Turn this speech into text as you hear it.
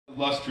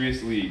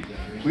Illustrious league.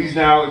 Please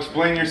now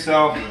explain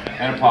yourself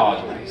and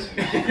apologize.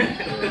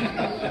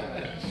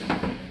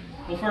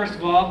 Well, first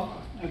of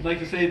all, I'd like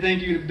to say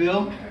thank you to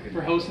Bill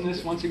for hosting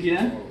this once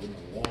again.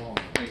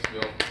 Thanks,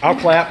 Bill. I'll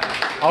clap.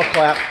 I'll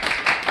clap.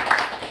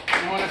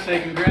 I want to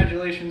say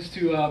congratulations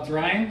to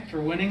Brian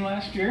for winning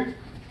last year.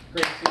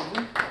 Great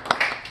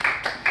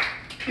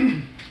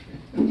season.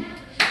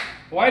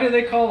 Why do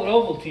they call it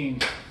oval team?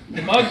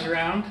 The mug's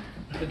round,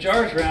 the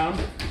jar's round.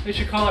 They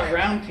should call it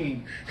round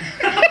team.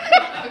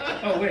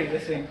 Oh wait,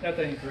 that ain't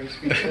the right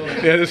speech.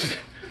 Yeah, this is...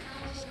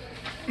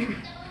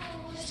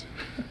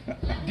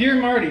 Dear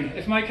Marty,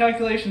 if my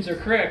calculations are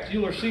correct,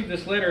 you'll receive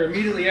this letter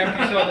immediately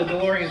after you saw the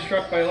DeLorean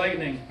struck by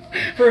lightning.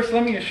 First,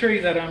 let me assure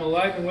you that I'm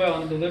alive and well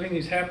and have been living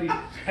these happy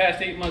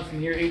past 8 months in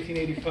the year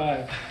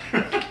 1885.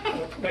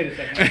 Wait a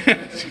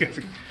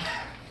second.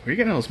 Where are you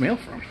getting all this mail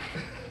from?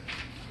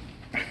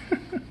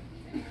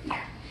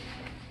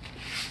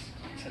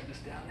 Set this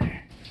down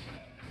there.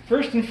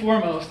 First and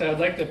foremost, I would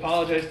like to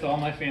apologize to all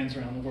my fans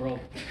around the world,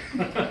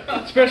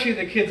 especially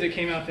the kids that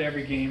came out to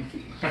every game.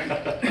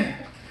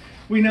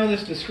 We know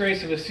this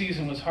disgrace of a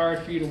season was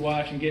hard for you to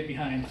watch and get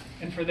behind,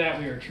 and for that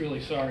we are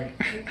truly sorry.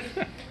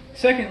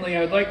 Secondly, I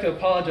would like to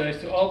apologize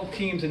to all the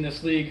teams in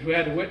this league who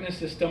had to witness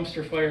this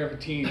dumpster fire of a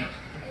team,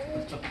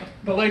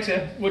 the likes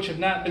of which have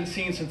not been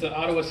seen since the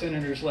Ottawa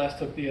Senators last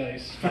took the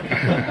ice.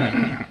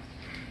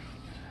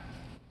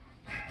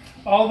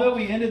 Although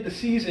we ended the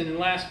season in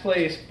last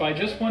place by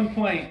just 1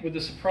 point with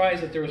the surprise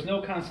that there was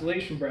no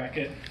consolation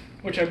bracket,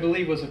 which I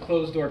believe was a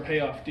closed-door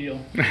payoff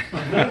deal.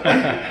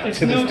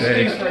 It's no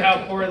excuse for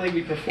how poorly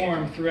we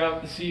performed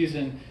throughout the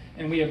season,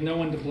 and we have no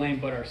one to blame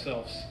but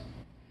ourselves.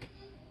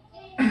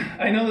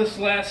 I know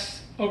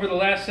over the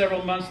last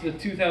several months of the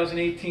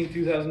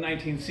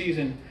 2018-2019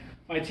 season,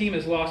 my team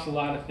has lost a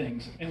lot of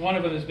things, and one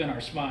of them has been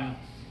our smile.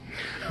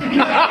 During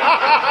the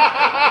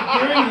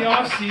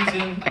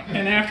off-season,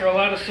 and after a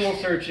lot of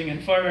soul-searching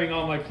and firing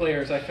all my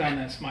players, I found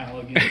that smile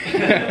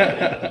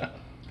again.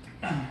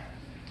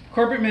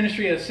 Corporate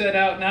ministry has set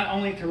out not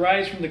only to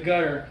rise from the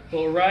gutter, but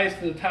will rise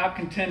to the top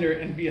contender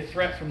and be a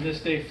threat from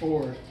this day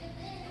forward.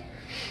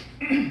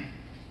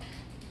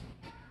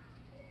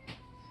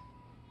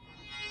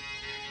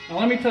 Now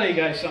let me tell you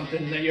guys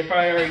something that you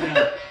probably already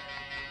know.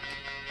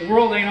 The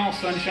world ain't all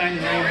sunshine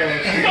and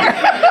rainbows.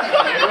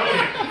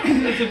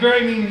 It's a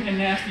very mean and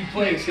nasty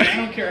place, and I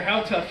don't care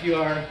how tough you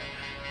are,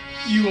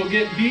 you will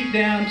get beat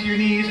down to your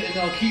knees and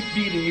they'll keep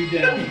beating you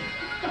down.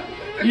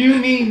 You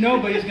mean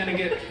nobody's going to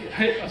get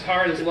hit as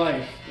hard as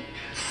life.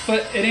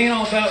 But it ain't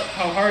all about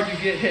how hard you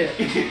get hit.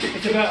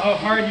 It's about how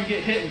hard you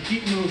get hit and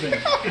keep moving.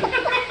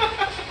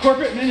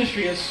 Corporate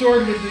ministry has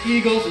soared with the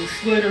eagles and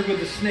slithered with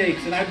the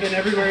snakes, and I've been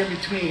everywhere in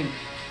between.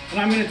 And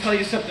I'm going to tell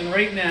you something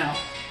right now.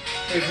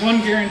 There's one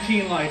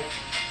guarantee in life,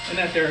 and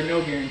that there are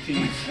no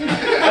guarantees.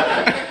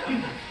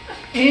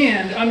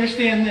 And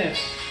understand this.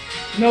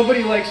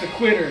 Nobody likes a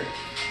quitter.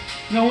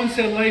 No one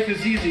said life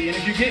is easy, and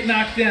if you get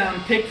knocked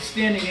down, take the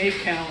standing 8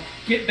 count,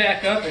 get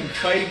back up, and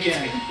fight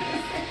again.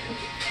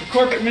 The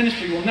corporate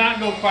ministry will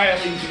not go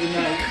quietly into the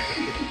night.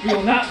 We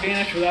will not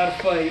vanish without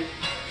a fight.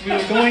 We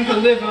are going to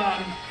live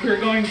on. We are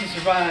going to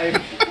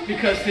survive,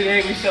 because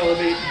today we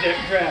celebrate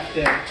draft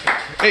day.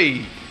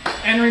 Hey!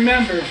 And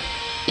remember,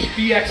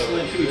 be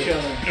excellent to each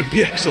other.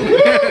 Be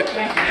excellent.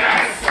 Thank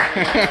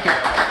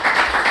you.